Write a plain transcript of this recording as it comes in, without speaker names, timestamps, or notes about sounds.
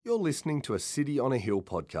You're listening to a City on a Hill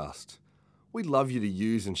podcast. We'd love you to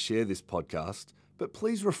use and share this podcast, but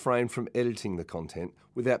please refrain from editing the content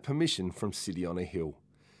without permission from City on a Hill.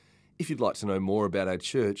 If you'd like to know more about our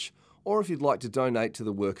church, or if you'd like to donate to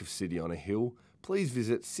the work of City on a Hill, please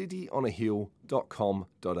visit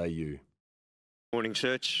cityonahill.com.au. Morning,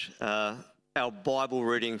 church. Our Bible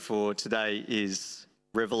reading for today is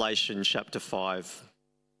Revelation chapter 5.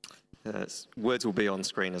 Words will be on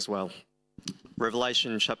screen as well.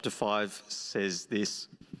 Revelation chapter 5 says this: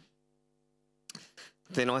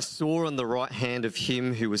 Then I saw on the right hand of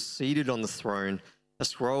him who was seated on the throne a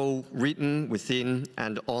scroll written within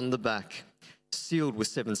and on the back, sealed with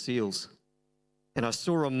 7 seals. And I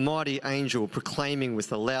saw a mighty angel proclaiming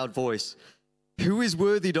with a loud voice, "Who is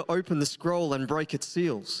worthy to open the scroll and break its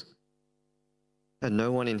seals?" And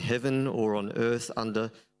no one in heaven or on earth under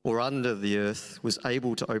the earth was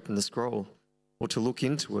able to open the scroll or to look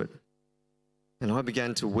into it. And I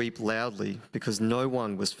began to weep loudly because no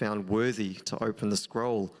one was found worthy to open the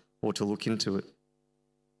scroll or to look into it.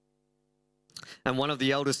 And one of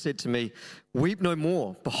the elders said to me, "Weep no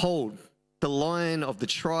more. Behold, the Lion of the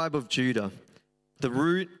tribe of Judah, the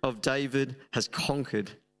Root of David, has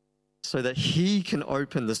conquered, so that he can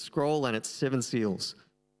open the scroll and its 7 seals."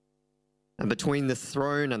 And between the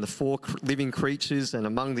throne and the 4 living creatures and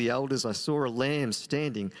among the elders, I saw a lamb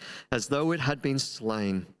standing as though it had been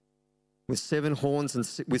slain, with 7 horns and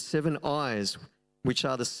with 7 eyes, which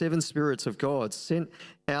are the 7 spirits of God sent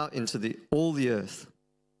out into all the earth.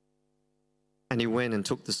 And he went and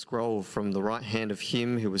took the scroll from the right hand of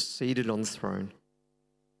him who was seated on the throne.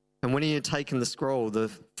 And when he had taken the scroll, the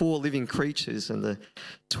 4 living creatures and the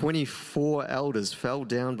 24 elders fell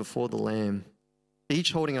down before the Lamb,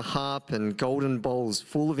 each holding a harp and golden bowls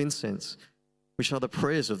full of incense, which are the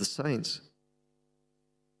prayers of the saints.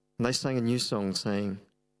 And they sang a new song, saying,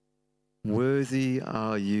 "Worthy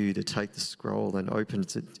are you to take the scroll and open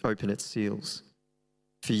its seals.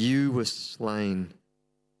 For you were slain,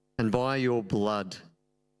 and by your blood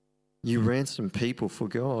you ransomed people for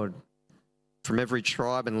God from every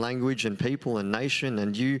tribe and language and people and nation,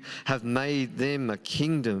 and you have made them a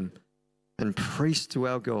kingdom and priests to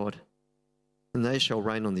our God, and they shall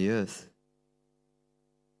reign on the earth."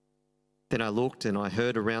 Then I looked and I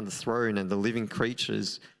heard around the throne and the living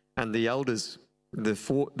creatures and the elders the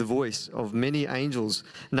voice of many angels,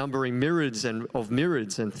 numbering myriads and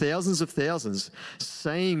thousands of thousands,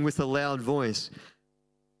 saying with a loud voice,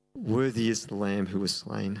 "Worthy is the Lamb who was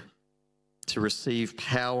slain, to receive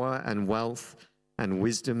power and wealth and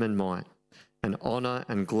wisdom and might and honor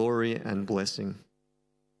and glory and blessing."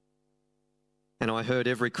 And I heard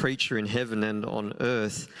every creature in heaven and on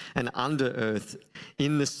earth and under earth,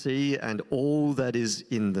 in the sea and all that is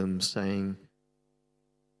in them, saying,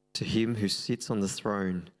 "To him who sits on the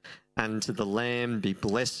throne and to the Lamb be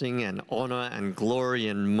blessing and honor and glory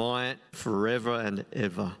and might forever and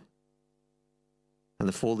ever." And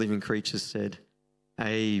the 4 living creatures said,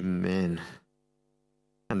 "Amen."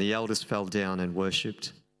 And the elders fell down and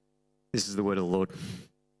worshipped. This is the word of the Lord.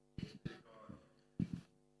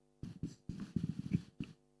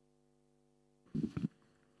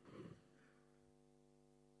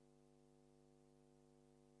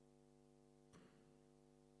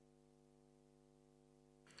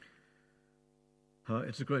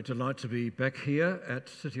 It's a great delight to be back here at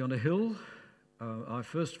City on a Hill. I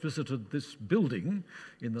first visited this building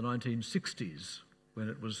in the 1960s when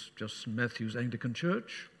it was just St Matthew's Anglican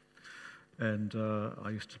Church, and I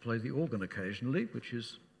used to play the organ occasionally, which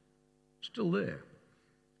is still there.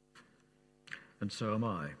 And so am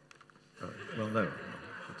I. No,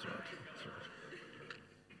 that's right.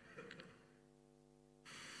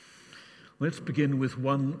 Let's begin with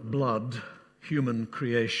one blood, human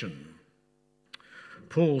creation.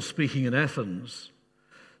 Paul, speaking in Athens,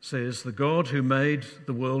 says, "The God who made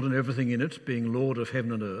the world and everything in it, being Lord of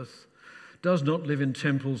heaven and earth, does not live in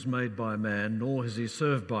temples made by man, nor is he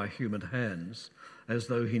served by human hands, as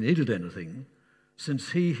though he needed anything,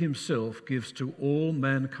 since he himself gives to all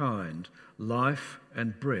mankind life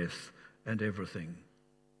and breath and everything.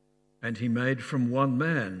 And he made from one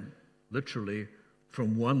man, literally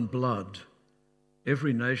from one blood,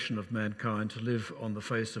 every nation of mankind to live on the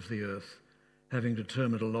face of the earth, having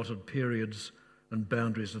determined allotted periods and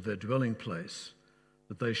boundaries of their dwelling place,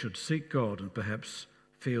 that they should seek God and perhaps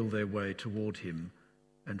feel their way toward him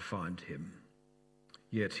and find him.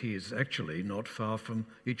 Yet he is actually not far from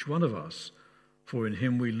each one of us, for in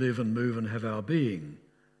him we live and move and have our being,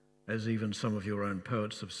 as even some of your own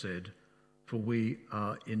poets have said, for we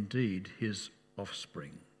are indeed his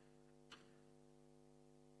offspring."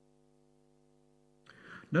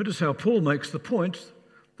 Notice how Paul makes the point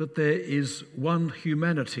that there is one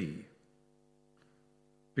humanity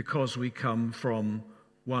because we come from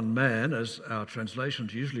one man, as our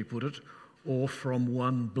translations usually put it, or from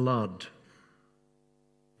one blood.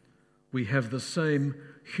 We have the same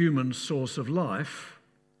human source of life,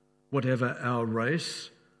 whatever our race,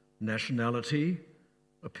 nationality,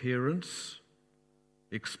 appearance,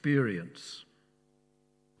 experience.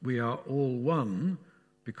 We are all one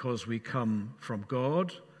because we come from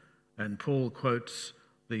God, and Paul quotes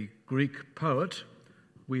the Greek poet,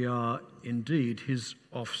 we are indeed his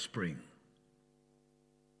offspring.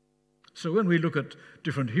 So when we look at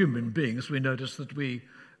different human beings, we notice that we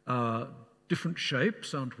are different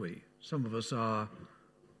shapes, aren't we? Some of us are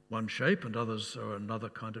one shape and others are another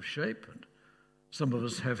kind of shape. And some of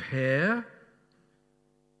us have hair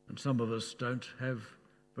and some of us don't have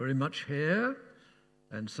very much hair.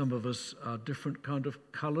 And some of us are different kind of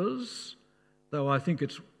colours, though I think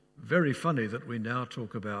it's very funny that we now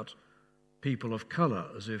talk about people of colour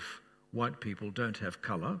as if white people don't have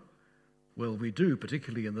colour. Well, we do,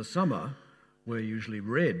 particularly in the summer. We're usually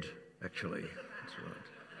red, actually. That's right.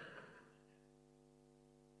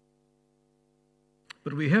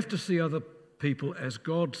 But we have to see other people as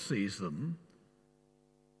God sees them.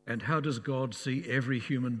 And how does God see every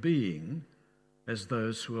human being? As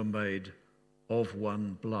those who are made of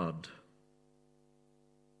one blood.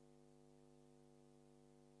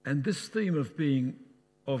 And this theme of being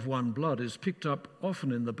of one blood is picked up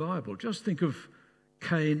often in the Bible. Just think of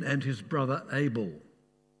Cain and his brother Abel.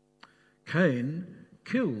 Cain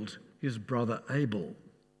killed his brother Abel.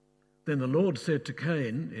 Then the Lord said to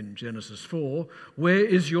Cain in Genesis 4, "Where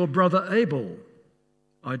is your brother Abel?"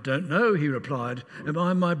 "I don't know," he replied. "Am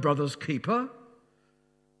I my brother's keeper?"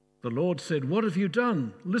 The Lord said, "What have you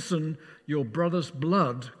done? Listen, your brother's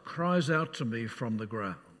blood cries out to me from the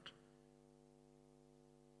ground."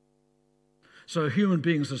 So human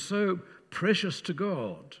beings are so precious to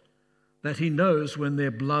God that he knows when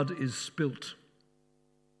their blood is spilt,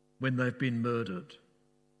 when they've been murdered.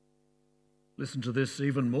 Listen to this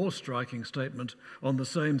even more striking statement on the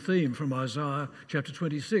same theme from Isaiah chapter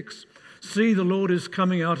 26. "See, the Lord is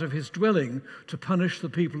coming out of his dwelling to punish the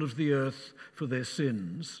people of the earth for their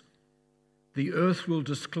sins. The earth will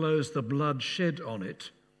disclose the blood shed on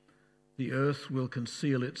it. The earth will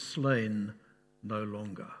conceal its slain no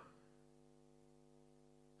longer."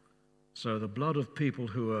 So the blood of people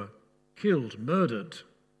who are killed, murdered,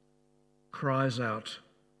 cries out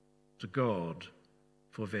to God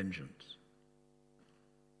for vengeance.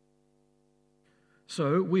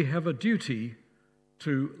 So we have a duty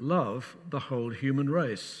to love the whole human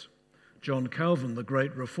race. John Calvin, the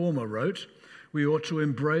great reformer, wrote, "We ought to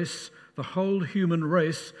embrace the whole human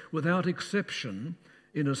race without exception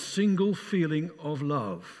in a single feeling of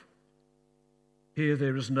love. Here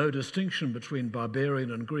there is no distinction between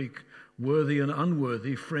barbarian and Greek, worthy and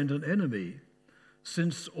unworthy, friend and enemy,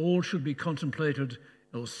 since all should be contemplated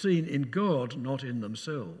or seen in God, not in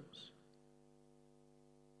themselves."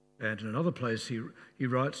 And in another place he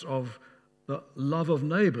writes of the love of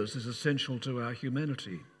neighbours is essential to our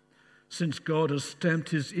humanity. Since God has stamped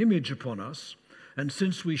his image upon us, and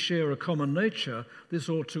since we share a common nature, this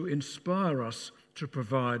ought to inspire us to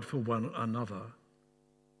provide for one another.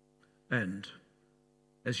 And,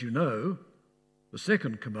 as you know, the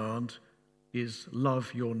second command is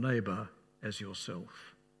love your neighbour as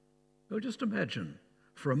yourself. Now just imagine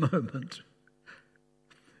for a moment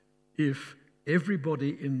if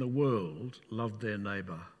everybody in the world loved their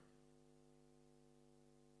neighbour.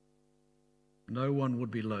 No one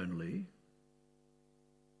would be lonely.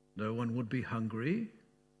 No one would be hungry.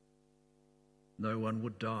 No one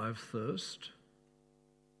would die of thirst.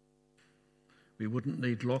 We wouldn't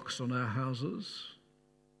need locks on our houses.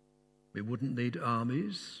 We wouldn't need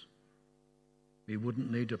armies. We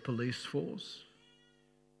wouldn't need a police force.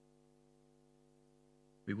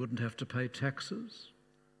 We wouldn't have to pay taxes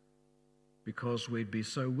because we'd be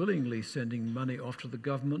so willingly sending money off to the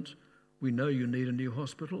government. We know you need a new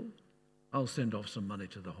hospital. I'll send off some money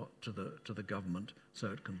to the government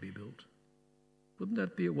so it can be built. Wouldn't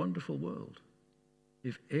that be a wonderful world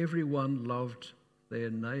if everyone loved their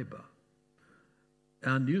neighbour?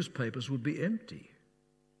 Our newspapers would be empty.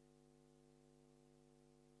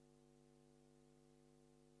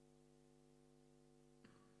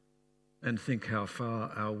 And think how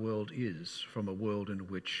far our world is from a world in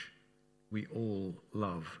which we all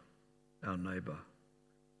love our neighbour.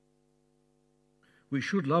 We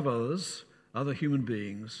should love others, other human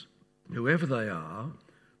beings, whoever they are,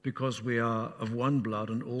 because we are of one blood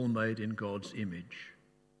and all made in God's image.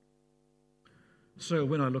 So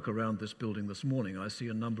when I look around this building this morning, I see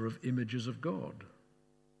a number of images of God.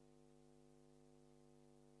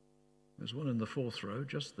 There's one in the fourth row,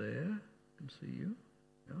 just there. I can see you.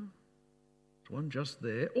 Yeah. There's one just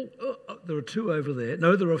there. There are two over there.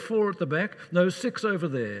 No, there are four at the back. No, 6 over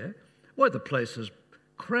there. Why, the place is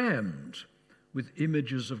crammed with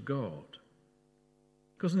images of God.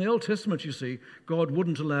 Because in the Old Testament, you see, God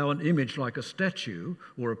wouldn't allow an image like a statue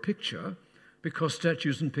or a picture because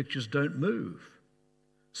statues and pictures don't move.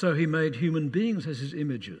 So he made human beings as his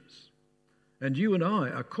images. And you and I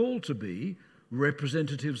are called to be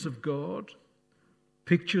representatives of God,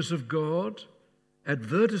 pictures of God,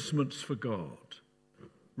 advertisements for God,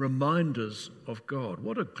 reminders of God.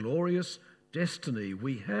 What a glorious destiny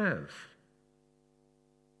we have.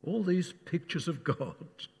 All these pictures of God.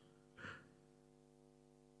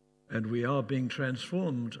 And we are being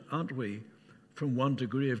transformed, aren't we, from one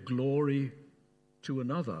degree of glory to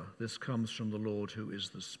another. This comes from the Lord who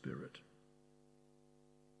is the Spirit.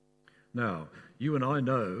 Now, you and I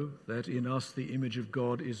know that in us the image of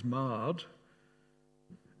God is marred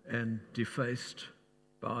and defaced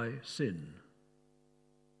by sin.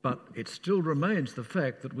 But it still remains the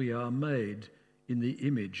fact that we are made in the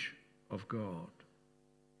image of God.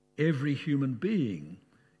 Every human being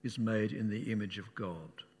is made in the image of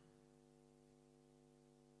God.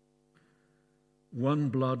 One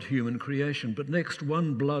blood human creation, but next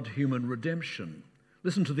one blood human redemption.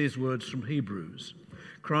 Listen to these words from Hebrews.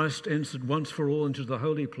 Christ entered once for all into the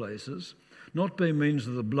holy places, not by means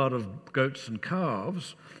of the blood of goats and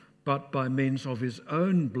calves, but by means of his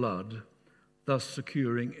own blood, thus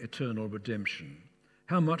securing eternal redemption.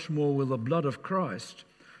 How much more will the blood of Christ,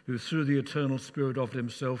 who through the eternal Spirit offered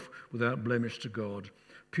himself without blemish to God,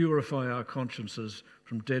 purify our consciences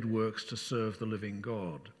from dead works to serve the living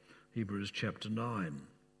God? Hebrews chapter 9.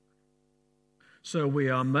 So we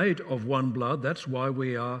are made of one blood. That's why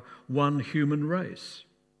we are one human race.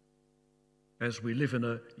 As we live in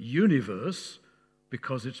a universe,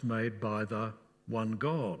 because it's made by the one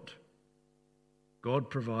God. God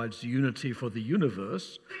provides unity for the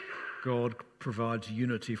universe. God provides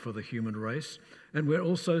unity for the human race. And we're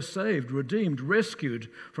also saved, redeemed, rescued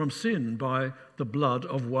from sin by the blood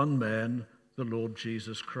of one man, the Lord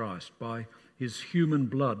Jesus Christ, by his human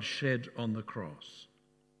blood shed on the cross.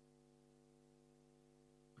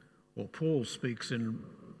 Or Paul speaks in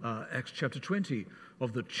Acts chapter 20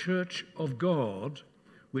 of the church of God,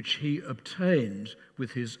 which he obtained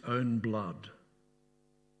with his own blood.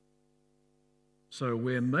 So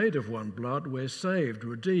we're made of one blood, we're saved,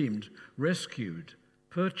 redeemed, rescued,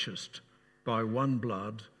 purchased by one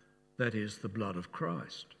blood, that is the blood of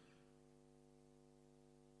Christ.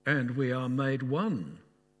 And we are made one.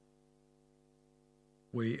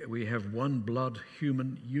 We have one blood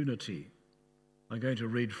human unity. I'm going to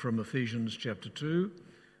read from Ephesians chapter 2.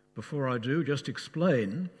 Before I do, just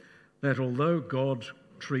explain that although God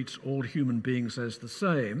treats all human beings as the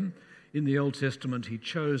same, in the Old Testament he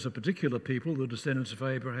chose a particular people, the descendants of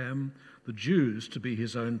Abraham, the Jews, to be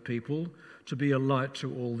his own people, to be a light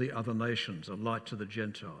to all the other nations, a light to the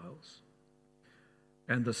Gentiles.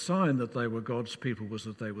 And the sign that they were God's people was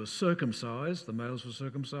that they were circumcised, the males were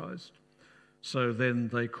circumcised. So then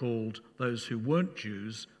they called those who weren't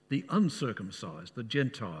Jews the uncircumcised, the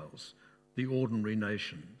Gentiles, the ordinary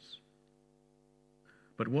nations.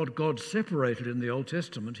 But what God separated in the Old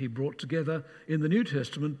Testament, he brought together in the New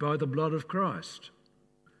Testament by the blood of Christ.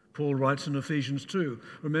 Paul writes in Ephesians 2,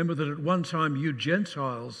 remember that at one time you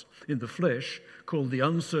Gentiles in the flesh, called the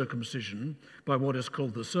uncircumcision by what is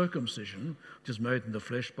called the circumcision, which is made in the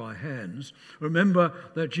flesh by hands, remember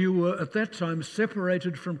that you were at that time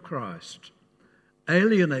separated from Christ,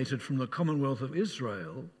 alienated from the commonwealth of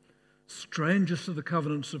Israel, strangers to the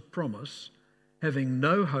covenants of promise, having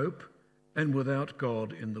no hope and without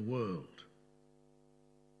God in the world.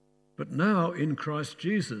 But now in Christ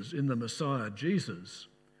Jesus, in the Messiah Jesus,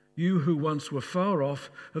 you who once were far off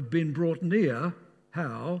have been brought near.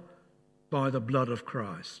 How? By the blood of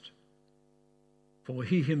Christ. For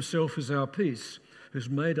he himself is our peace, who's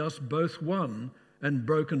made us both one and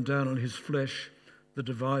broken down on his flesh the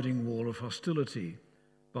dividing wall of hostility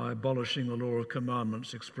by abolishing the law of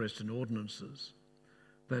commandments expressed in ordinances,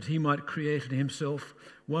 that he might create in himself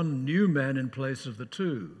one new man in place of the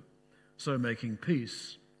two, so making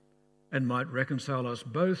peace, and might reconcile us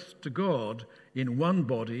both to God in one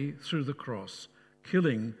body through the cross,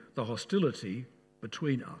 killing the hostility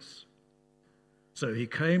between us. So he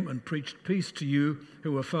came and preached peace to you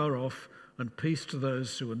who are far off, and peace to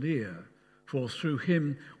those who are near, for through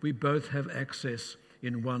him we both have access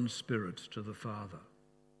in one Spirit to the Father.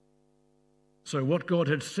 So what God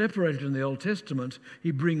had separated in the Old Testament,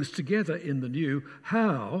 he brings together in the New.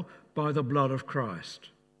 How? By the blood of Christ.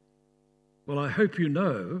 Well, I hope you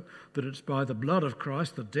know that it's by the blood of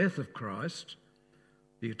Christ, the death of Christ,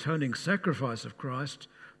 the atoning sacrifice of Christ,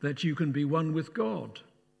 that you can be one with God.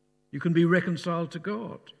 You can be reconciled to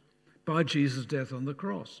God by Jesus' death on the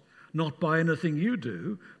cross. Not by anything you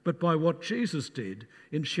do, but by what Jesus did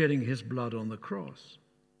in shedding his blood on the cross.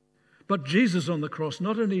 But Jesus on the cross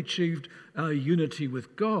not only achieved our unity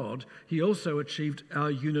with God, he also achieved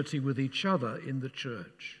our unity with each other in the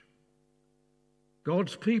church.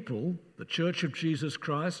 God's people, the Church of Jesus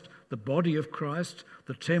Christ, the body of Christ,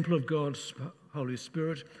 the temple of God's Holy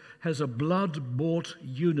Spirit, has a blood-bought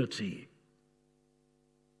unity.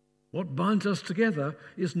 What binds us together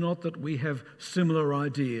is not that we have similar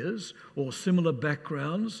ideas or similar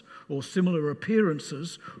backgrounds or similar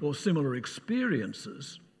appearances or similar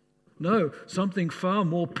experiences. No, something far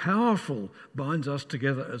more powerful binds us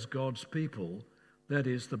together as God's people. That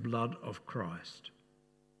is the blood of Christ.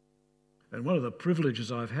 And one of the privileges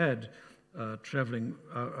I've had travelling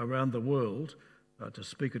around the world to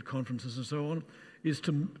speak at conferences and so on is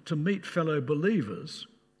to meet fellow believers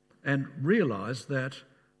and realise that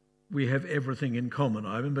we have everything in common.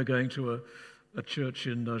 I remember going to a church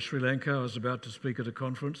in Sri Lanka. I was about to speak at a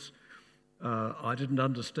conference. I didn't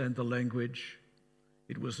understand the language.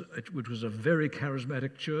 It was a very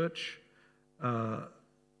charismatic church,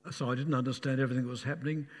 so I didn't understand everything that was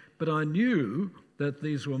happening, but I knew that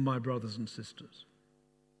these were my brothers and sisters.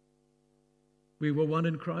 We were one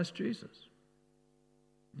in Christ Jesus,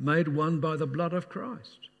 made one by the blood of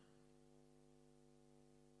Christ.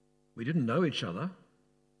 We didn't know each other,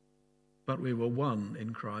 but we were one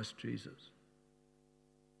in Christ Jesus.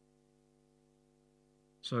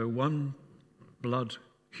 So one blood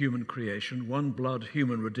human creation, one blood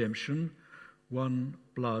human redemption, one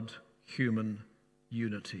blood human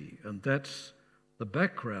unity. And that's the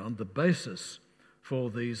background, the basis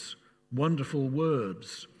for these wonderful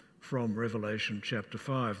words from Revelation chapter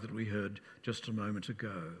 5 that we heard just a moment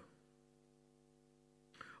ago.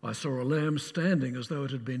 I saw a lamb standing as though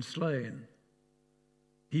it had been slain.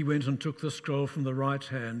 He went and took the scroll from the right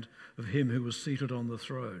hand of him who was seated on the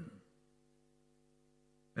throne.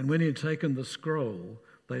 And when he had taken the scroll,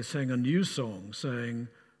 they sang a new song, saying,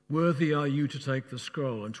 "Worthy are you to take the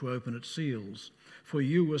scroll and to open its seals, for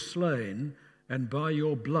you were slain, and by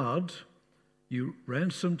your blood you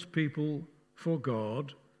ransomed people for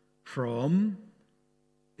God from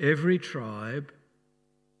every tribe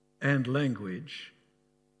and language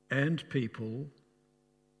and people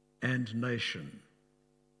and nation,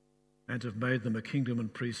 and have made them a kingdom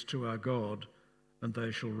and priests to our God, and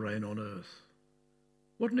they shall reign on earth."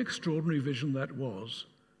 What an extraordinary vision that was,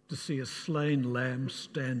 to see a slain lamb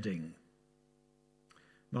standing.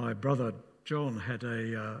 My brother John had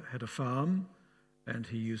a farm, and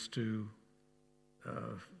he used to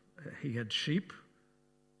he had sheep,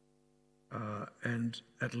 and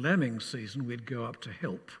at lambing season we'd go up to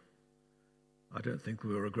help. I don't think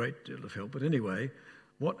we were a great deal of help, but anyway,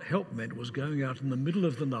 what help meant was going out in the middle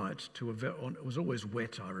of the night it was always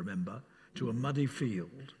wet, I remember, to a muddy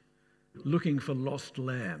field, looking for lost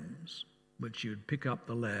lambs, which you'd pick up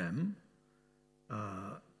the lamb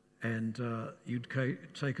and you'd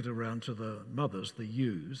take it around to the mothers, the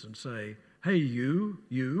ewes, and say, "Hey, you,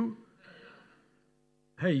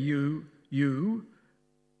 hey, you,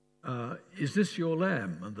 is this your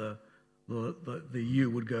lamb?" And the ewe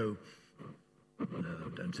would go,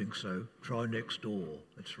 "No, don't think so. Try next door."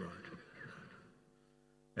 That's right.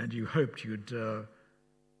 And you hoped you'd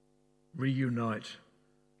reunite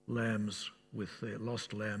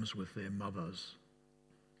lost lambs with their mothers.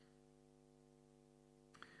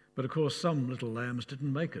 But of course, some little lambs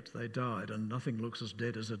didn't make it. They died, and nothing looks as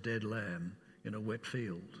dead as a dead lamb in a wet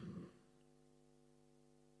field.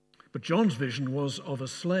 But John's vision was of a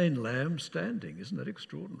slain lamb standing. Isn't that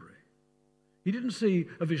extraordinary? He didn't see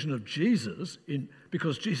a vision of Jesus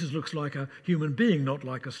because Jesus looks like a human being, not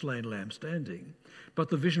like a slain lamb standing. But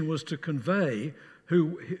the vision was to convey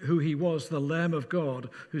who he was, the Lamb of God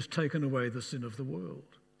who's taken away the sin of the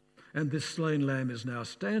world. And this slain lamb is now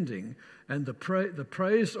standing, and the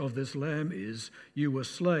praise of this lamb is, "You were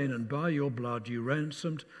slain, and by your blood you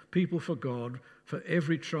ransomed people for God, for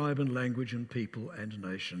every tribe and language and people and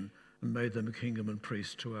nation, and made them a kingdom and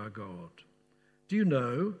priests to our God." Do you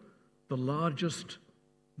know the largest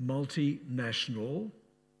multinational,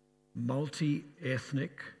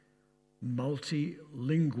 multi-ethnic,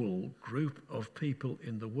 multilingual group of people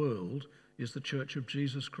in the world is the Church of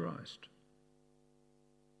Jesus Christ?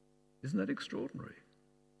 Isn't that extraordinary?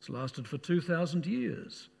 It's lasted for 2,000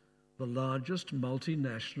 years. The largest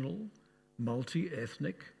multinational,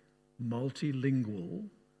 multi-ethnic, multilingual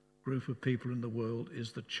group of people in the world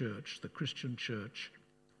is the church, the Christian church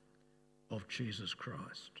of Jesus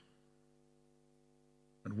Christ.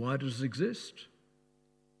 And why does it exist?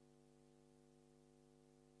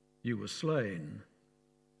 You were slain,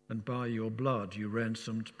 and by your blood you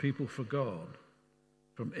ransomed people for God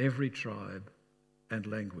from every tribe and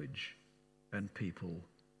language and people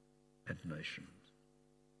and nation.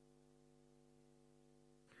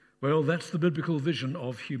 Well, that's the biblical vision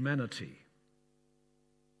of humanity.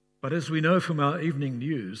 But as we know from our evening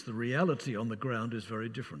news, the reality on the ground is very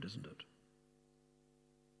different, isn't it?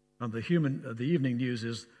 And the evening news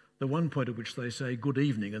is the one point at which they say good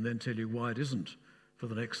evening and then tell you why it isn't for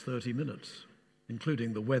the next 30 minutes,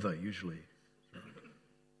 including the weather usually.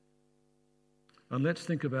 And let's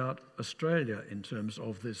think about Australia in terms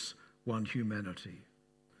of this one humanity.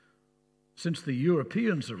 Since the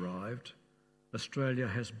Europeans arrived, Australia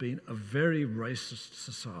has been a very racist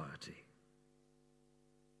society.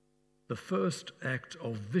 The first act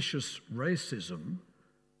of vicious racism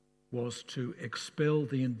was to expel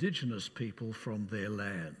the indigenous people from their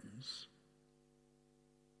lands.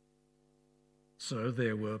 So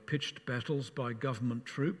there were pitched battles by government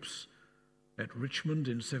troops at Richmond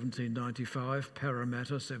in 1795,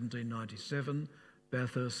 Parramatta 1797,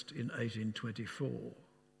 Bathurst in 1824.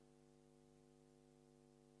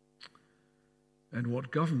 And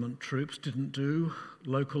what government troops didn't do,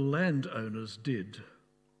 local landowners did.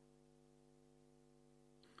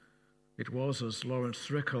 It was, as Lawrence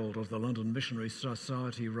Threkold of the London Missionary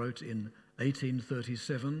Society wrote in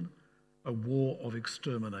 1837, a war of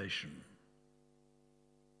extermination.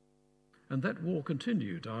 And that war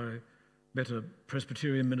continued. I met a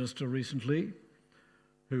Presbyterian minister recently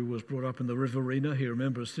who was brought up in the Riverina. He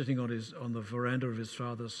remembers sitting on the veranda of his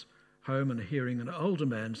father's home and hearing an older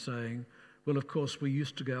man saying, "Well, of course, we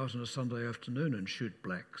used to go out on a Sunday afternoon and shoot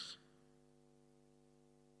blacks."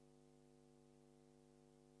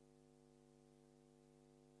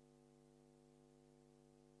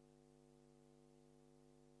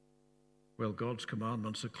 Well, God's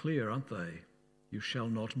commandments are clear, aren't they? You shall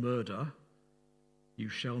not murder, you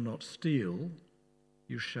shall not steal,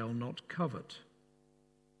 you shall not covet.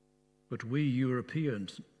 But we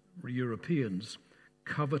Europeans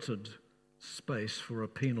coveted space for a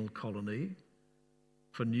penal colony,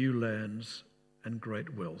 for new lands and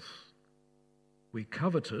great wealth. We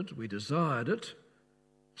coveted, we desired it,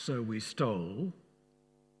 so we stole,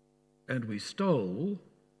 and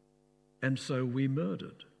so we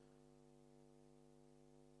murdered.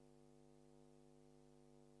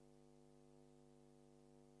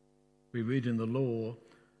 We read in the law,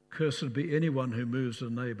 "Cursed be anyone who moves a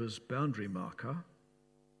neighbour's boundary marker."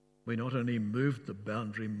 We not only moved the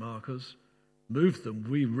boundary markers,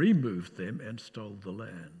 we removed them and stole the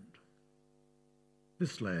land.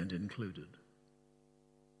 This land included.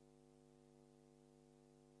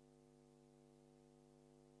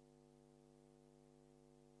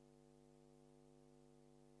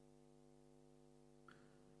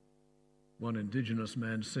 One Indigenous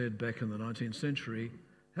man said back in the 19th century,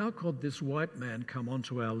 "How could this white man come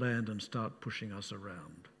onto our land and start pushing us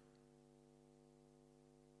around?"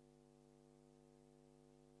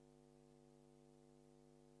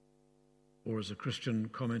 Or as a Christian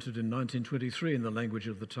commented in 1923 in the language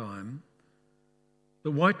of the time,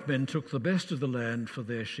 "The white men took the best of the land for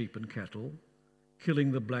their sheep and cattle,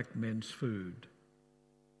 killing the black men's food.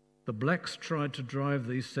 The blacks tried to drive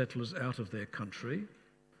these settlers out of their country,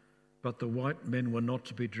 but the white men were not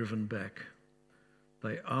to be driven back.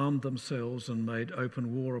 They armed themselves and made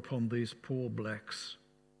open war upon these poor blacks.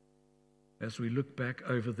 As we look back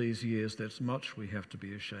over these years, there's much we have to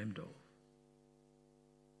be ashamed of."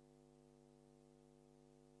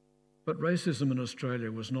 But racism in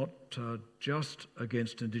Australia was not just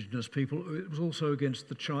against Indigenous people, it was also against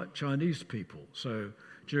the Chinese people. So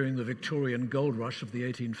during the Victorian gold rush of the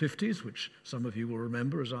 1850s, which some of you will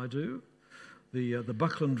remember as I do, the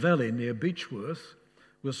Buckland Valley near Beechworth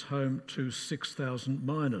was home to 6,000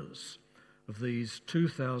 miners. Of these,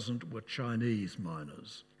 2,000 were Chinese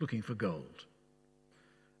miners looking for gold.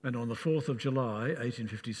 And on the 4th of July,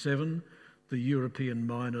 1857, the European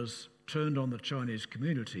miners turned on the Chinese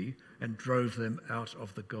community and drove them out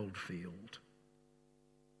of the gold field.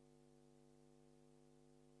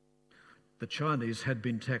 The Chinese had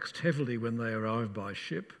been taxed heavily when they arrived by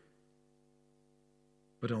ship,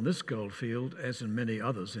 but on this gold field, as in many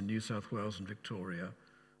others in New South Wales and Victoria,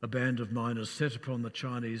 a band of miners set upon the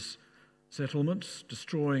Chinese settlements,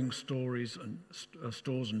 destroying stores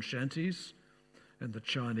and shanties, and the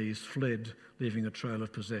Chinese fled, leaving a trail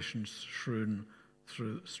of possessions strewn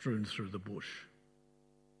through the bush.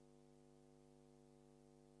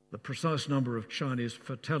 The precise number of Chinese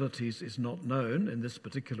fatalities is not known in this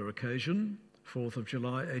particular occasion, 4th of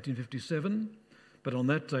July 1857, but on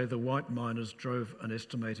that day the white miners drove an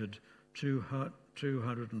estimated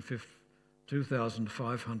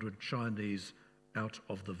 2,500 Chinese out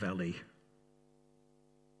of the valley.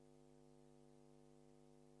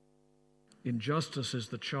 Injustice is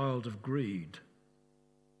the child of greed,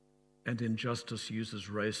 and injustice uses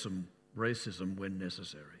racism when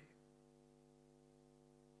necessary.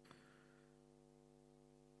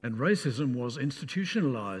 And racism was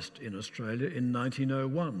institutionalised in Australia in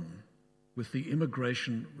 1901 with the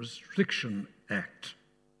Immigration Restriction Act,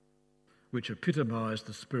 which epitomised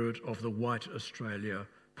the spirit of the White Australia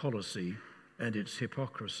policy and its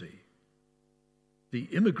hypocrisy. The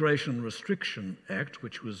Immigration Restriction Act,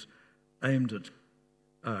 which was aimed at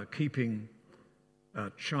keeping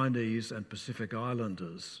Chinese and Pacific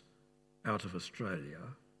Islanders out of Australia,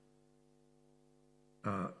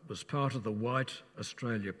 was part of the White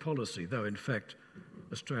Australia policy, though in fact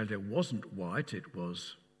Australia wasn't white, it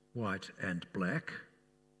was white and black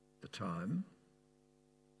at the time.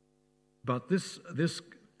 But this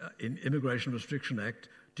Immigration Restriction Act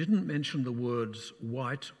didn't mention the words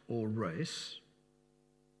white or race,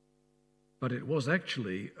 but it was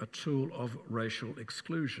actually a tool of racial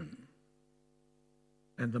exclusion.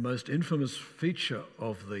 And the most infamous feature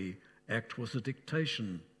of the Act was the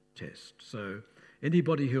dictation test. So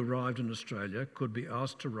anybody who arrived in Australia could be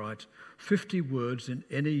asked to write 50 words in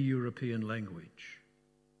any European language.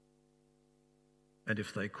 And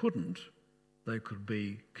if they couldn't, they could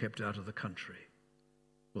be kept out of the country.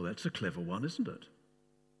 Well, that's a clever one, isn't it?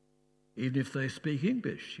 Even if they speak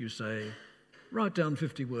English, you say, write down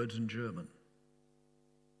 50 words in German.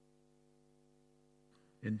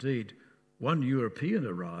 Indeed, one European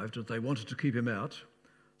arrived and they wanted to keep him out,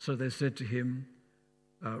 so they said to him,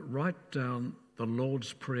 write down the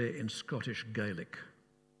Lord's Prayer in Scottish Gaelic.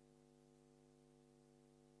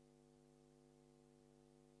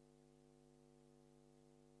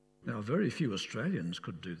 Now, very few Australians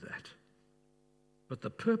could do that, but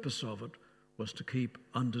the purpose of it was to keep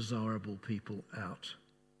undesirable people out,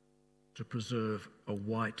 to preserve a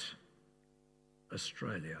white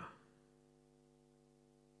Australia.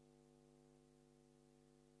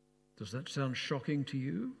 Does that sound shocking to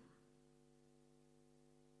you?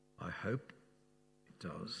 I hope it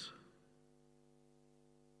does.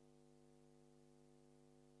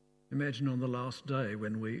 Imagine on the last day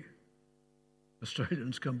when we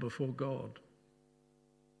Australians come before God.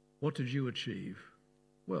 What did you achieve?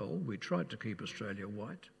 Well, we tried to keep Australia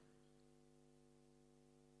white.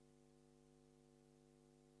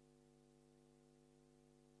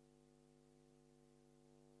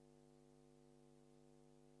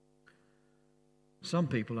 Some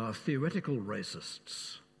people are theoretical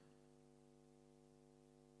racists.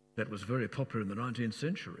 That was very popular in the 19th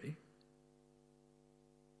century.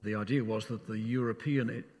 The idea was that the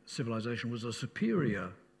European civilization was a superior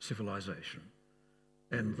civilization,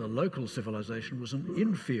 and the local civilization was an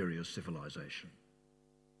inferior civilization.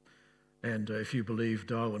 And if you believe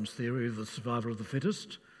Darwin's theory of the survival of the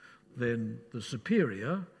fittest, then the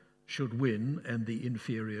superior should win and the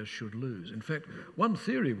inferior should lose. In fact, one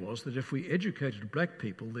theory was that if we educated black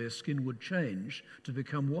people, their skin would change to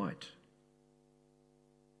become white.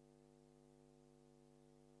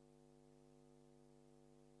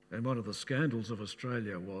 And one of the scandals of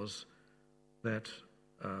Australia was that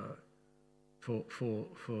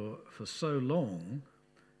for so long,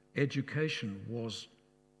 education was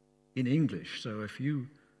in English. So if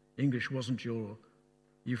English wasn't your,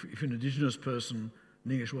 if you're an Indigenous person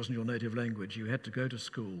and English wasn't your native language, you had to go to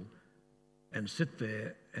school and sit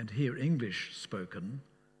there and hear English spoken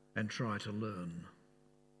and try to learn.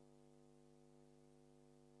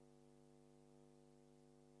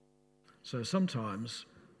 So sometimes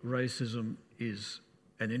racism is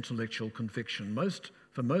an intellectual conviction.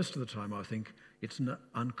 For most of the time, I think it's an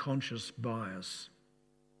unconscious bias,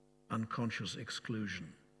 unconscious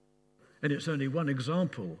exclusion. And it's only one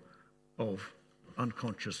example of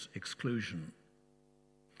unconscious exclusion.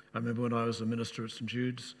 I remember when I was a minister at St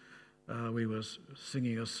Jude's, we were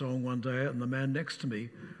singing a song one day and the man next to me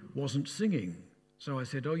wasn't singing. So I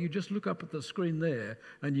said, "Oh, you just look up at the screen there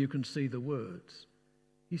and you can see the words."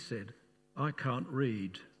 He said, "I can't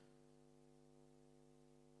read."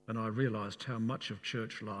 And I realised how much of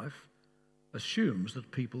church life assumes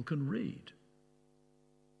that people can read.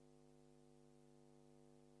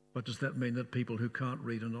 But does that mean that people who can't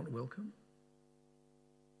read are not welcome?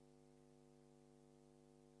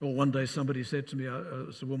 Or one day somebody said to me, it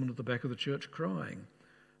was a woman at the back of the church crying,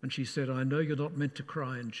 and she said, "I know you're not meant to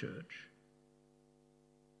cry in church."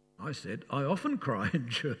 I said, "I often cry in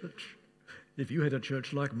church. If you had a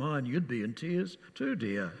church like mine, you'd be in tears too,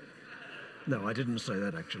 dear." No, I didn't say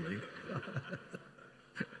that actually.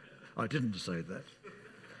 I didn't say that.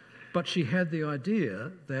 But she had the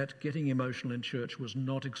idea that getting emotional in church was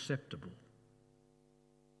not acceptable.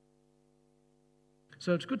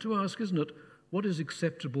 So it's good to ask, isn't it, what is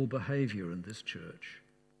acceptable behaviour in this church?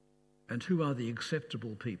 And who are the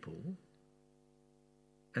acceptable people?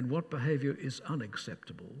 And what behaviour is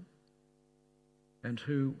unacceptable? And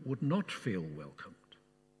who would not feel welcomed?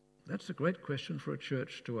 That's a great question for a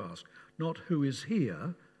church to ask. Not who is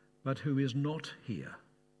here, but who is not here.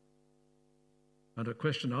 And a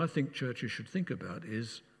question I think churches should think about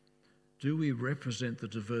is, do we represent the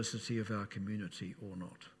diversity of our community or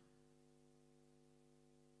not?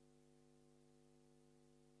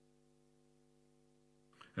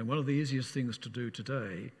 And one of the easiest things to do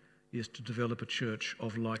today is to develop a church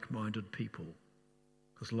of like-minded people,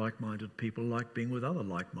 because like-minded people like being with other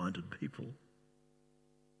like-minded people.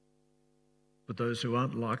 But those who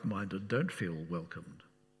aren't like-minded don't feel welcomed.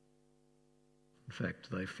 In fact,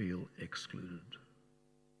 they feel excluded.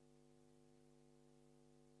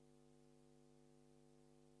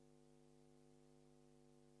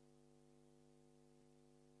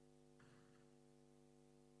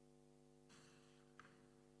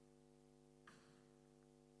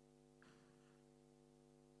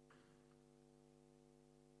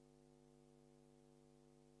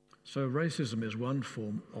 So racism is one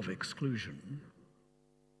form of exclusion.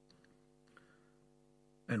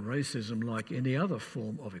 And racism, like any other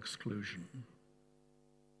form of exclusion,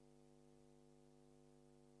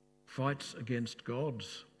 fights against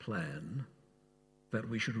God's plan that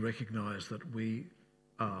we should recognise that we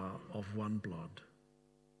are of one blood.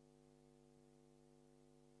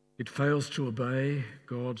 It fails to obey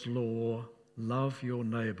God's law, love your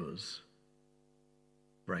neighbours,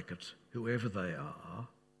 bracket, whoever they are,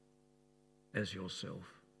 as yourself.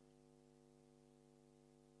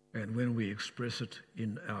 And when we express it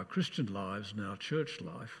in our Christian lives and our church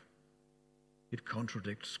life, it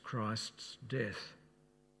contradicts Christ's death,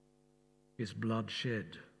 his blood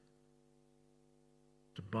shed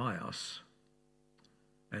to buy us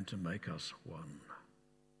and to make us one.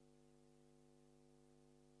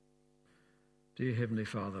 Dear Heavenly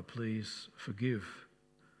Father, please forgive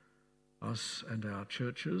us and our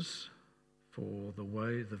churches for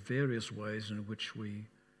the various ways in which we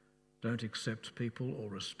don't accept people or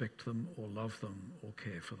respect them or love them or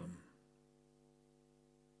care for them.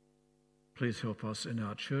 Please help us in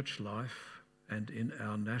our church life and in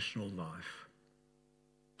our national life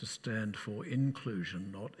to stand for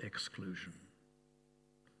inclusion, not exclusion,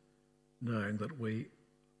 knowing that we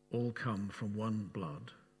all come from one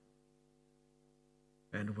blood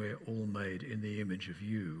and we're all made in the image of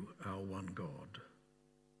you, our one God.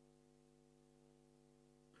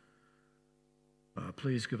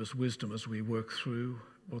 Please give us wisdom as we work through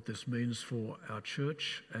what this means for our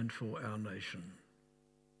church and for our nation.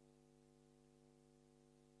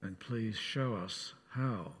 And please show us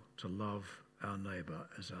how to love our neighbour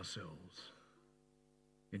as ourselves.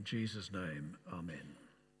 In Jesus' name, amen.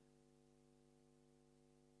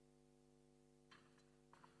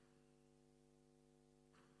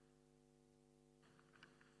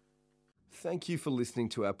 Thank you for listening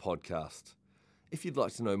to our podcast. If you'd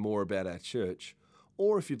like to know more about our church,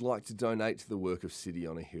 or if you'd like to donate to the work of City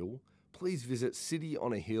on a Hill, please visit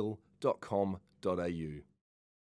cityonahill.com.au.